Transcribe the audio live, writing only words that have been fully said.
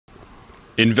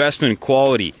Investment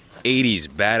quality, 80s,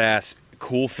 badass,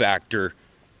 cool factor,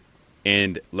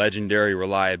 and legendary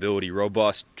reliability.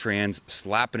 Robust, trans,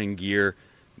 slapping gear.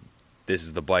 This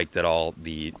is the bike that all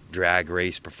the drag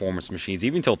race performance machines,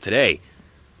 even till today,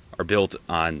 are built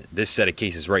on this set of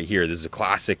cases right here. This is a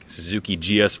classic Suzuki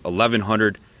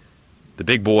GS1100. The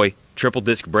big boy, triple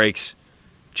disc brakes,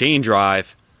 chain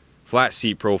drive, flat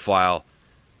seat profile.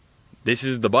 This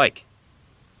is the bike.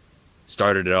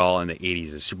 Started it all in the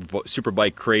 80s. A super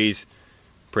bike craze,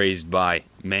 praised by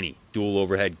many. Dual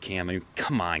overhead cam. I mean,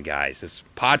 come on, guys. This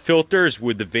pod filters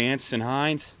with the Vance and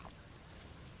Hines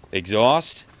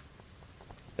exhaust.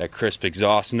 That crisp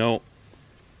exhaust note.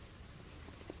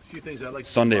 A few things I'd like to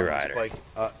Sunday say about this rider.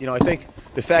 bike. I think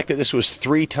the fact that this was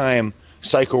 3-time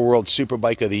Cycle World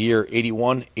Superbike of the Year,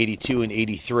 81, 82, and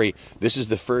 83. This is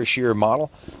the first year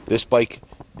model. This bike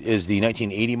is the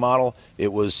 1980 model.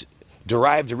 It was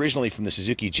derived originally from the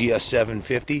Suzuki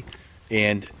GS1100,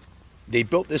 and they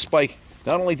built this bike.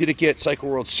 Not only did it get Cycle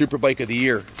World Superbike of the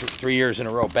Year 3 years in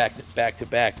a row, back to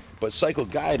back, but Cycle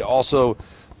Guide also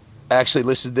actually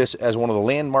listed this as one of the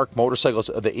landmark motorcycles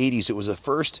of the 80s. It was the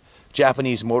first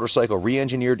Japanese motorcycle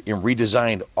re-engineered and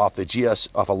redesigned off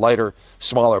a lighter,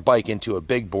 smaller bike into a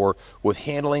big bore, with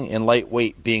handling and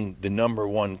lightweight being the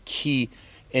 #1 key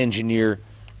engineer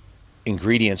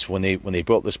ingredients when they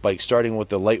built this bike, starting with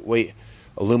the lightweight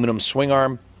aluminum swing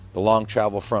arm, the long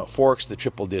travel front forks, the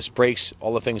triple disc brakes,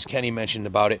 all the things Kenny mentioned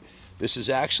about it. This is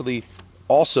actually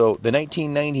also the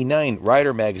 1999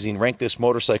 Rider magazine ranked this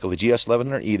motorcycle, the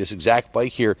GS1100E, this exact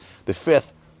bike here, the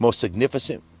fifth most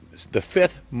significant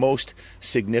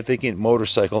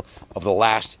motorcycle of the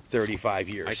last 35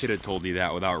 years. I could have told you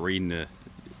that without reading the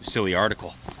silly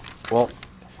article. Well,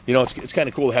 you know, it's kind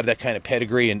of cool to have that kind of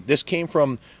pedigree, and this came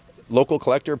from local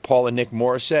collector Paul and Nick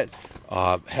Morissette.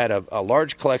 Had a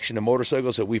large collection of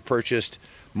motorcycles that we've purchased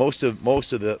most of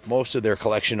their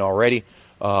collection already,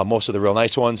 most of the real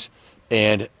nice ones.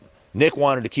 And Nick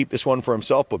wanted to keep this one for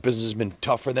himself, but business has been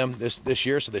tough for them this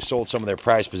year, so they sold some of their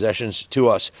prized possessions to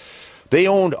us. They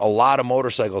owned a lot of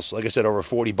motorcycles, like I said, over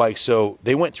 40 bikes. So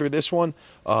they went through this one.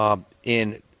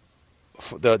 In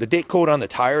the date code on the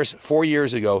tires, 4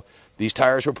 years ago, these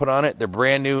tires were put on it. They're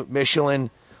brand new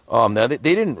Michelin. Now they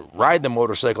didn't ride the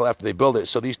motorcycle after they built it,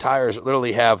 so these tires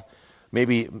literally have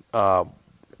maybe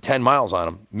 10 miles on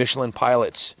them. Michelin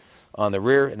Pilots on the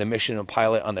rear and a Michelin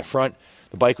Pilot on the front.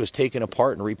 The bike was taken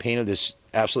apart and repainted this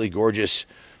absolutely gorgeous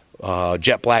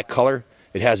jet black color.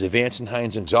 It has a Vance and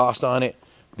Hines exhaust on it.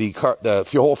 The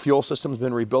whole fuel system's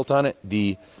been rebuilt on it.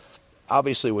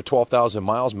 Obviously, with 12,000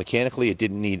 miles, mechanically, it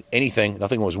didn't need anything.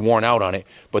 Nothing was worn out on it.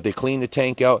 But they cleaned the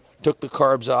tank out, took the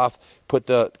carbs off, put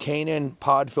the K&N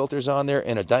pod filters on there,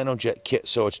 and a dyno jet kit,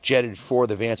 so it's jetted for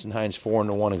the Vance and Hines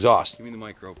 4-in-1 exhaust. Give me the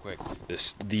mic real quick.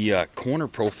 The corner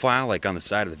profile, like on the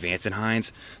side of the Vance and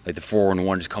Hines, like the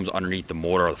 4-in-1 just comes underneath the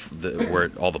motor, where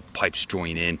all the pipes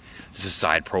join in. Just a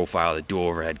side profile, the dual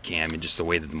overhead cam, and just the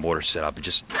way that the motor's set up.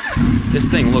 This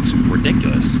thing looks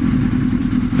ridiculous.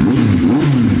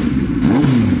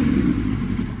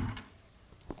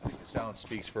 Sound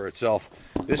speaks for itself.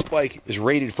 This bike is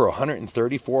rated for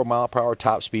 134 mile/hour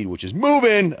top speed, which is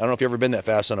moving. I don't know if you've ever been that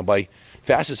fast on a bike.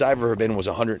 Fastest I've ever been was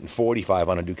 145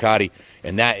 on a Ducati,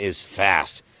 and that is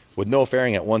fast. With no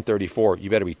fairing at 134, you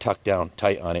better be tucked down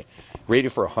tight on it.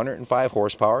 Rated for 105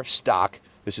 horsepower, stock.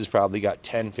 This has probably got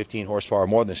 10, 15 horsepower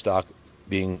more than stock,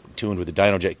 being tuned with the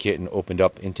dyno jet kit and opened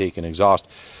up intake and exhaust.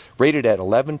 Rated at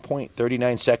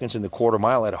 11.39 seconds in the quarter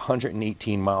mile at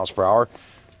 118 miles per hour.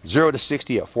 0 to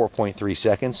 60 at 4.3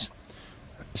 seconds.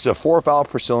 It's a 4-valve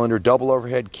per cylinder, double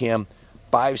overhead cam,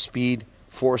 5-speed,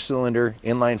 4-cylinder,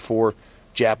 inline-4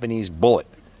 Japanese Bullet.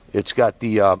 It's got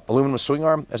the aluminum swing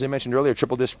arm, as I mentioned earlier,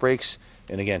 triple disc brakes,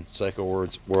 and again, Cycle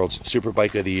World's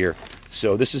Superbike of the Year.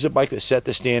 So this is a bike that set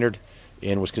the standard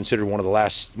and was considered one of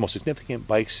the most significant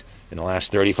bikes in the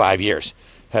last 35 years.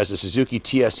 Has a Suzuki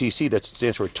TSCC, that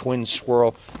stands for Twin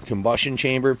Swirl Combustion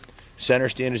Chamber. Center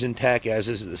stand is intact, as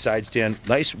is the side stand.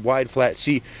 Nice wide flat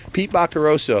seat. Pete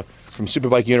Baccarosa from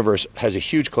Superbike Universe has a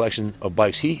huge collection of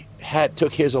bikes. He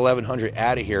took his 1100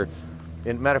 out of here.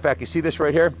 And matter of fact, you see this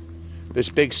right here? This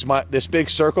big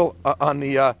circle on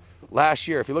the last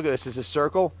year. If you look at this, it's a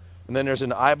circle, and then there's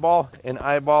an eyeball, and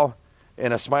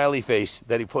a smiley face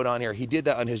that he put on here. He did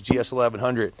that on his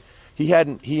GS1100. He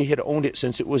had owned it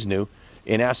since it was new,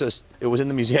 and asked us. It was in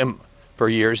the museum for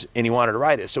years, and he wanted to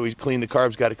ride it, so he cleaned the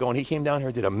carbs, got it going. He came down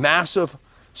here, did a massive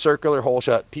circular hole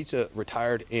shot. Pete's a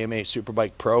retired AMA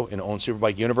Superbike Pro and owns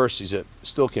Superbike Universe.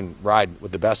 Still can ride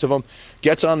with the best of them.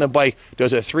 Gets on the bike,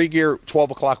 does a 3-gear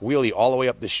 12 o'clock wheelie all the way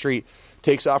up the street,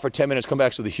 takes off for 10 minutes, comes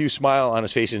back with a huge smile on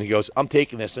his face, and he goes, I'm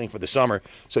taking this thing for the summer.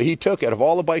 So he took, out of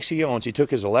all the bikes he owns, he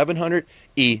took his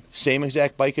 1100E, same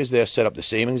exact bike as this, set up the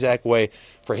same exact way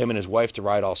for him and his wife to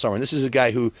ride all summer. And this is a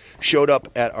guy who showed up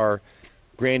at our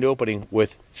grand opening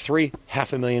with 3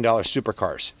 $500,000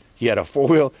 supercars. He had a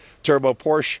 4-wheel turbo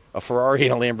Porsche, a Ferrari,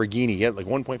 and a Lamborghini. He had like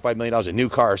 $1.5 million in new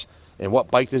cars. And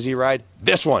what bike does he ride?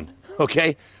 This one,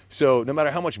 okay? So no matter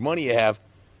how much money you have,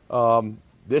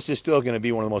 this is still going to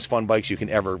be one of the most fun bikes you can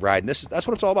ever ride. And that's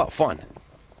what it's all about, fun.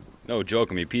 No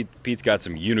joke. I mean, Pete's got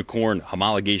some unicorn,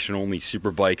 homologation-only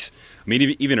super bikes. I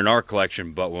mean, even in our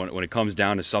collection, but when it comes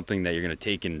down to something that you're going to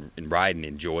take and ride and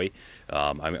enjoy,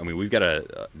 I mean, we've got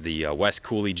the West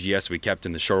Cooley GS we kept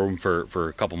in the showroom for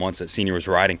a couple months that Senior was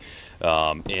riding.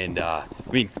 I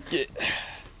mean,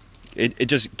 it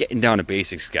just getting down to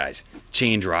basics, guys.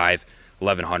 Chain drive,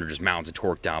 1100 just mounts a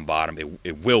torque down bottom.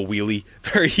 It will wheelie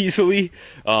very easily.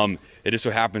 It just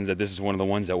so happens that this is one of the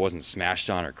ones that wasn't smashed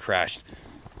on or crashed.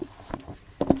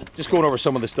 Just going over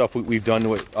some of the stuff we've done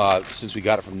to it since we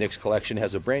got it from Nick's collection. It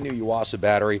has a brand new Yuasa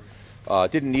battery.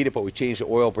 Didn't need it, but we changed the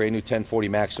oil. Brand new 1040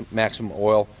 maximum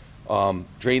oil.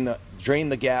 Drain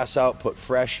the gas out. Put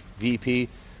fresh VP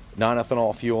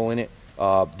non-ethanol fuel in it.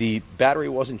 The battery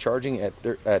wasn't charging at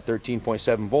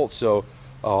 13.7 volts, so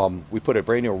we put a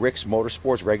brand new Rick's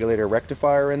Motorsports regulator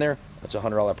rectifier in there. That's a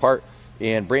 $100 part,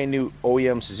 and brand new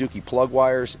OEM Suzuki plug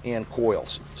wires and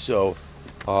coils. So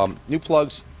new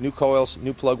plugs, new coils,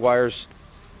 new plug wires.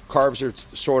 Carbs are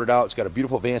sorted out. It's got a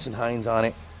beautiful Vance and Hines on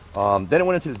it. Then it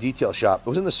went into the detail shop. It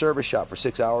was in the service shop for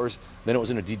 6 hours. Then it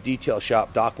was in a detail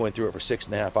shop. Doc went through it for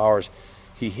 6.5 hours.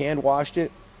 He hand washed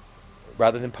it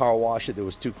rather than power wash it. It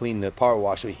was too clean to power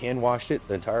wash, so he hand washed it,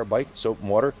 the entire bike, soap and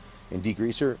water and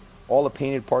degreaser. All the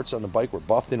painted parts on the bike were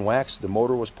buffed and waxed. The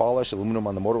motor was polished. Aluminum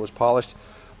on the motor was polished.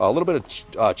 A little bit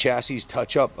of chassis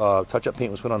touch-up. Touch-up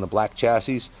paint was put on the black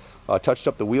chassis. Touched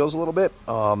up the wheels a little bit.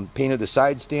 Painted the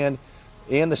side stand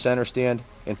and the center stand,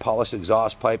 and polished the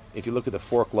exhaust pipe. If you look at the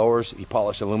fork lowers, he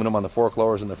polished aluminum on the fork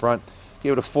lowers in the front.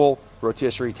 Gave it a full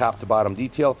rotisserie top to bottom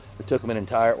detail. It took him an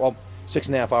entire, well,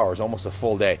 6.5 hours, almost a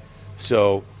full day.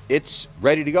 So it's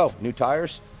ready to go. New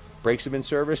tires, brakes have been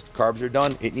serviced, carbs are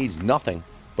done. It needs nothing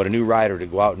but a new rider to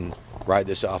go out and ride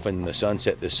this off in the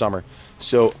sunset this summer.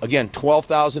 So again,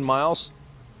 12,000 miles,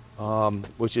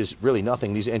 which is really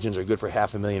nothing. These engines are good for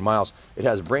 500,000 miles. It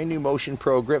has brand new Motion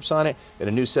Pro grips on it and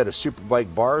a new set of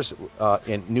Superbike bars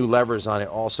and new levers on it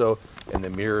also, and the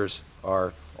mirrors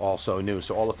are also new.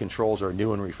 So all the controls are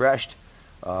new and refreshed.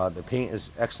 The paint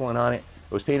is excellent on it.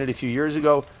 It was painted a few years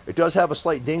ago. It does have a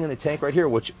slight ding in the tank right here,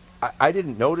 which I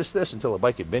didn't notice this until the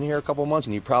bike had been here a couple months,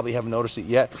 and you probably haven't noticed it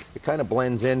yet. It kind of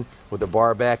blends in with the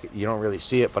bar back. You don't really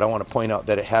see it, but I want to point out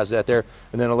that it has that there.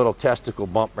 And then a little testicle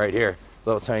bump right here.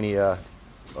 Little tiny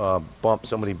bump.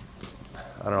 Somebody,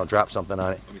 I don't know, dropped something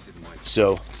on it. Let me see the mic.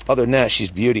 So other than that, she's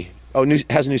beauty. Oh,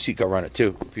 has a new seat cover on it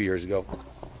too, a few years ago.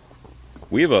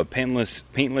 We have a paintless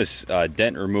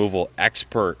dent removal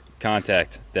expert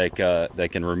contact that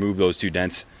can remove those 2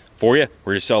 dents for you.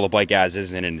 We're going to sell the bike as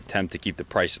is in an attempt to keep the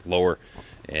price lower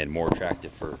and more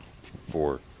attractive for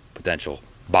potential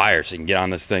buyers. So you can get on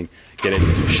this thing, get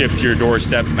it shipped to your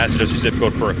doorstep, message us your zip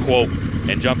code for a quote,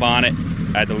 and jump on it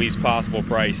at the least possible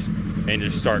price and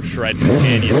just start shredding the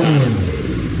canyon on it.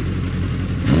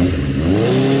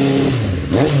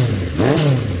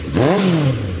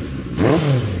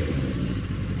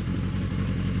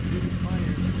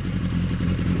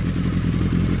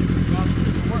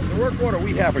 The work order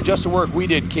we have for just the work we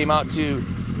did came out to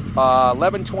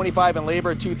 $11.25 in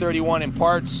labor, $231 in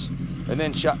parts, and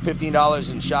then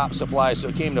 $15 in shop supplies. So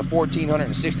it came to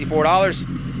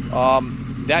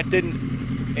 $1,464. That didn't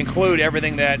include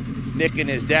everything that Nick and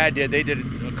his dad did. They did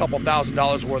a couple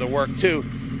 $1,000s worth of work too,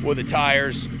 with the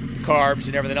tires, carbs,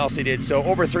 and everything else they did. So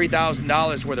over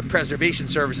 $3,000 worth of preservation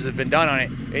services have been done on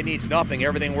it. It needs nothing.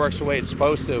 Everything works the way it's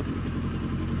supposed to.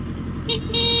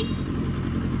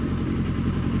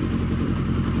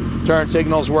 Turn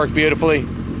signals work beautifully,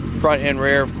 front and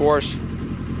rear, of course.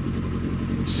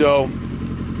 So,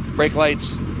 brake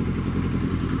lights.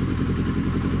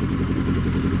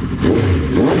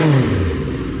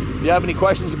 If you have any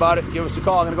questions about it, give us a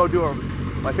call. I'm going to go do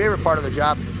my favorite part of the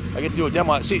job. I get to do a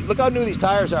demo. See, look how new these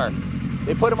tires are.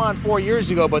 They put them on 4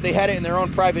 years ago, but they had it in their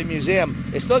own private museum.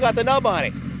 They still got the nub on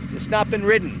it. It's not been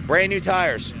ridden. Brand new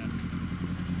tires.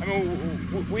 I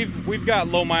mean, we've got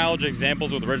low mileage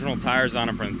examples with original tires on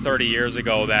them from 30 years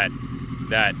ago that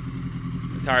the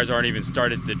tires aren't even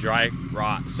started to dry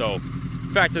rot. So,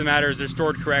 fact of the matter is they're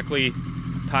stored correctly.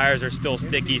 Tires are still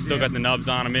sticky, still got the nubs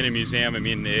on them in a museum. I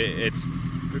mean, they're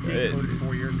day-coated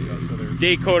 4 years ago. So they're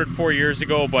day-coated 4 years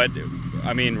ago, but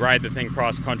I mean, ride the thing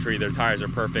cross country. Their tires are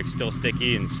perfect, still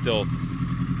sticky, and still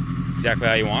exactly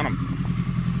how you want them.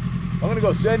 I'm gonna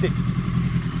go send it.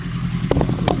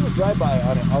 We'll do a drive-by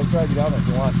on it. I'll drive you down there if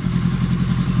you want.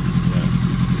 Yeah.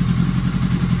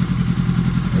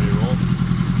 Ready to roll?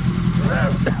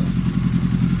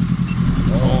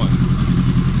 Rolling.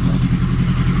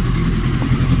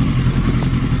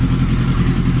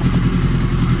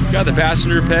 It's got the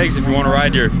passenger pegs if you want to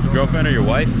ride your girlfriend or your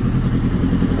wife.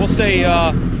 We'll say,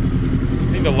 I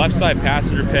think the left side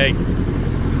passenger peg.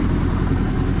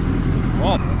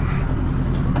 Well,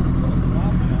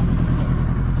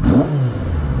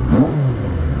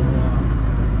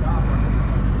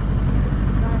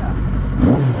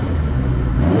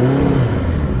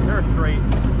 they're straight.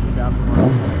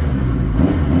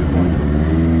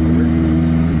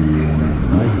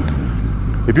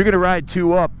 If you're gonna ride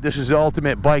two up, this is the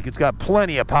ultimate bike. It's got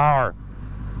plenty of power.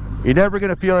 You're never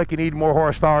gonna feel like you need more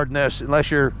horsepower than this unless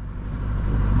you're,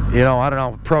 you know, I don't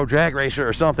know, pro drag racer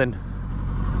or something.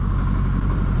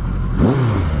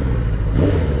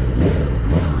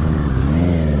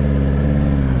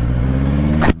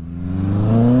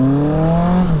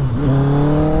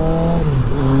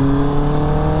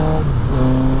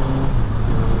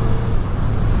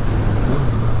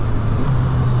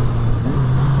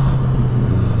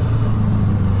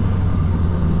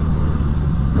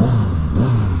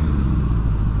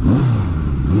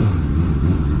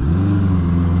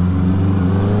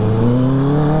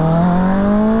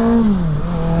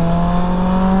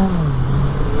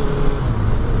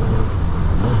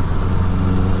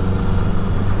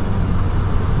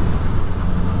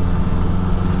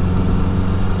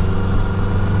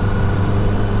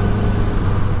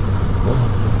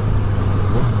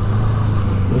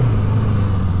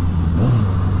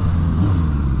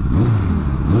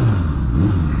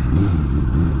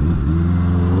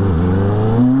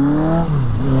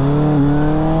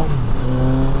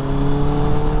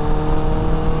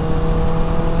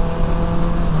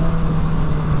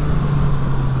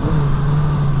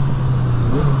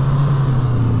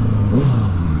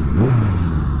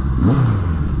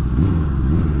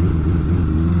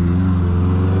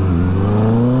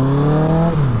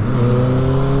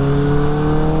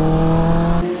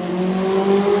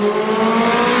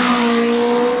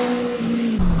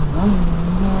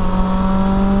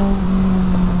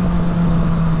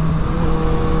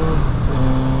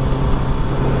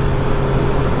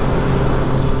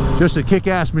 Just a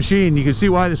kick-ass machine. You can see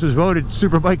why this was voted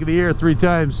Super Bike of the Year 3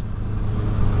 times.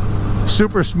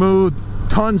 Super smooth,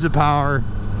 tons of power,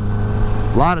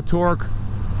 a lot of torque,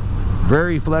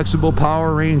 very flexible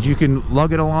power range. You can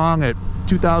lug it along at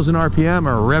 2,000 RPM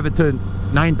or rev it to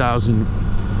 9,000.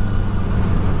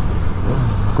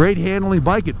 Great handling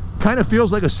bike. It kind of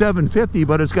feels like a 750,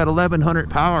 but it's got 1,100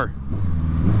 power.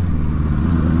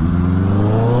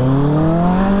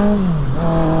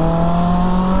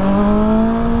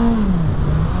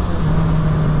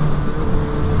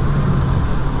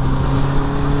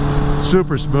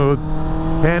 Super smooth,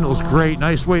 handles great,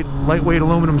 nice weight, lightweight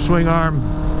aluminum swing arm.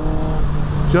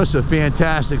 Just a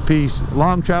fantastic piece.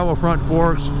 Long travel front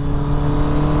forks,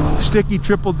 sticky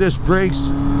triple disc brakes.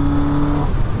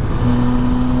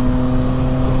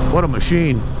 What a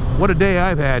machine. What a day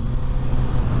I've had.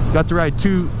 Got to ride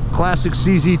 2 classic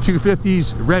CZ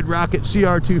 250s, Red Rocket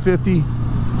CR 250,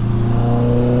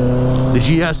 the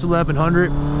GS1100,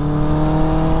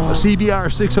 a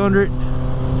CBR 600.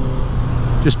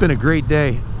 Just been a great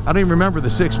day. I don't even remember the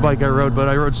 6th bike I rode, but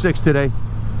I rode 6 today.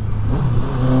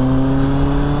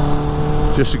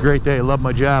 Just a great day. I love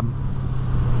my job.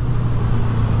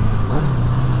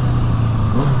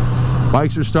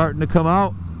 Bikes are starting to come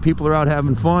out. People are out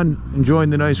having fun,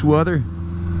 enjoying the nice weather.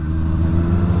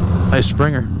 Nice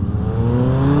Springer.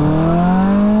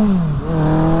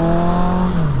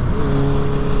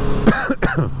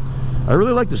 I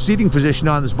really like the seating position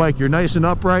on this bike. You're nice and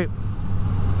upright,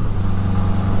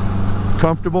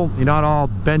 comfortable. You're not all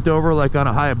bent over like on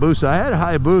a Hayabusa. I had a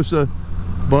Hayabusa,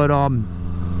 but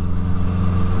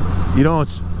you know,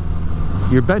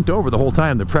 you're bent over the whole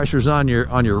time. The pressure's on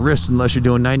your wrist unless you're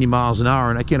doing 90 miles an hour,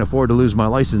 and I can't afford to lose my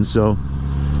license. So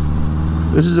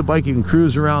this is a bike you can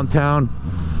cruise around town,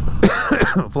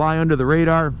 fly under the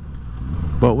radar,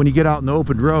 but when you get out in the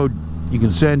open road, you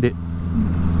can send it.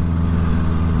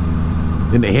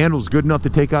 And the handle's good enough to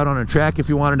take out on a track if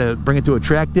you wanted to bring it to a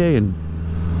track day and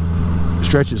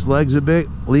stretch its legs a bit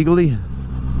legally.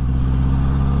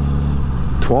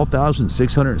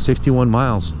 12,661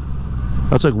 miles.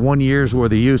 That's like 1 year's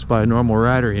worth of use by a normal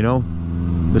rider, you know?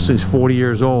 This thing's 40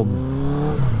 years old.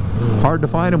 Hard to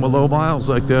find them with low miles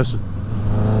like this.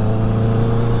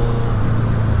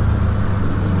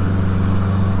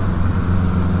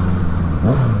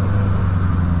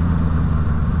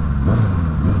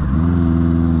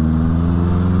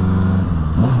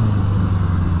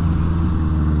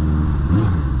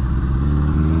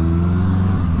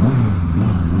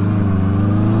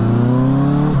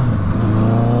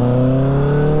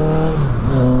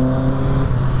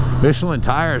 Michelin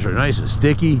tires are nice and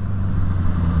sticky.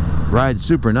 Rides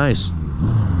super nice.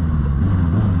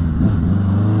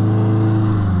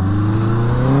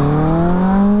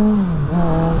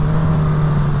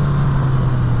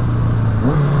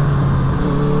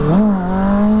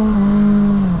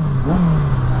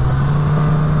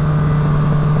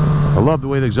 I love the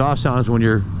way the exhaust sounds when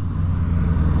you're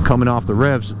coming off the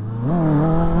revs.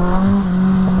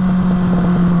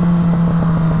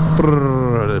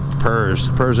 It purrs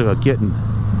like a kitten.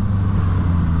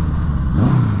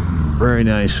 Very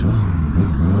nice.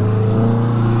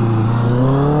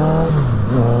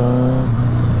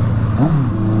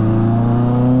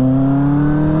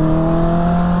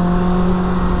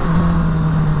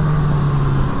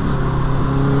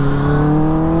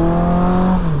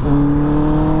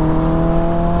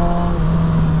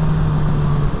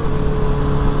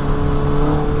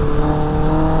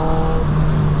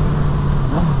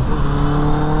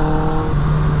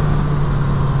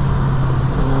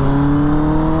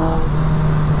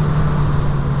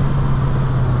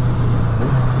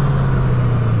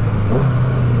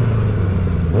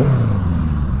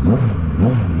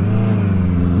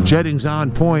 Jetting's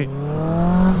on point.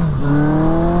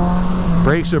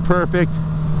 Brakes are perfect.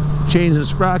 Chains and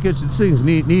sprockets. This thing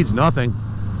needs nothing.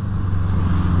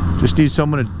 Just needs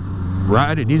someone to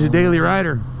ride it. Needs a daily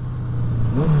rider.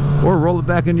 Or roll it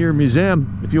back into your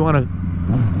museum if you want an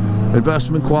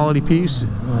investment quality piece.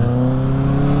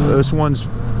 This one's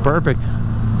perfect.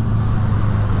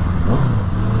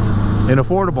 And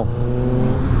affordable.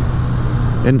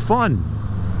 And fun.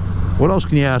 What else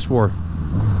can you ask for?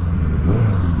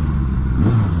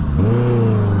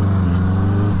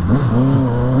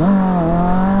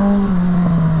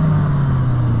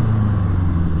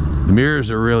 The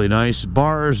mirrors are really nice.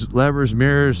 Bars, levers,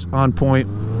 mirrors on point.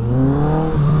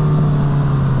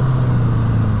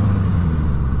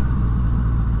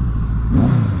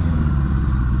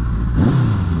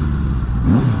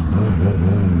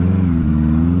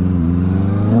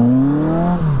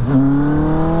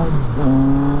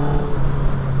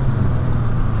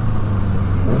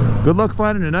 Good luck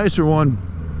finding a nicer one.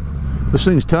 This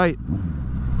thing's tight.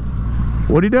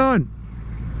 What are you doing?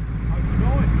 How's it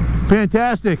going?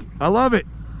 Fantastic. I love it.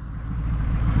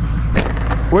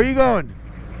 Where are you going?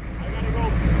 I gotta go.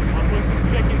 I'll put some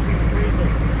chickens in the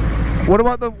freezer. What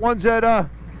about the ones that,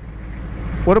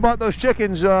 what about those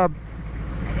chickens, I got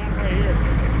them right here.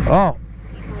 Oh.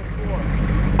 April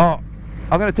 4. Oh.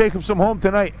 I'm gonna take them some home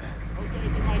tonight. Okay,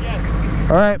 be my guest.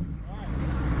 All right.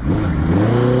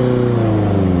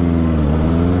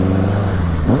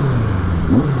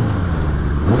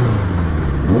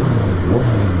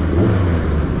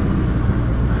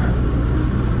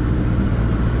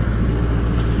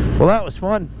 Well, that was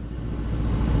fun.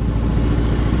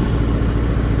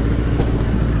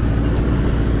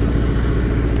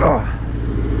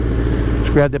 Oh.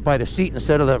 Just grabbed it by the seat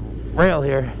instead of the rail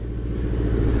here.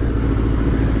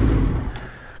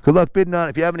 Good luck bidding on it.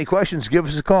 If you have any questions, give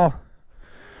us a call.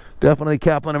 Definitely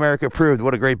Kaplan America approved.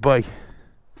 What a great bike.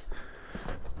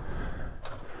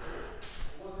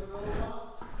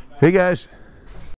 Hey guys.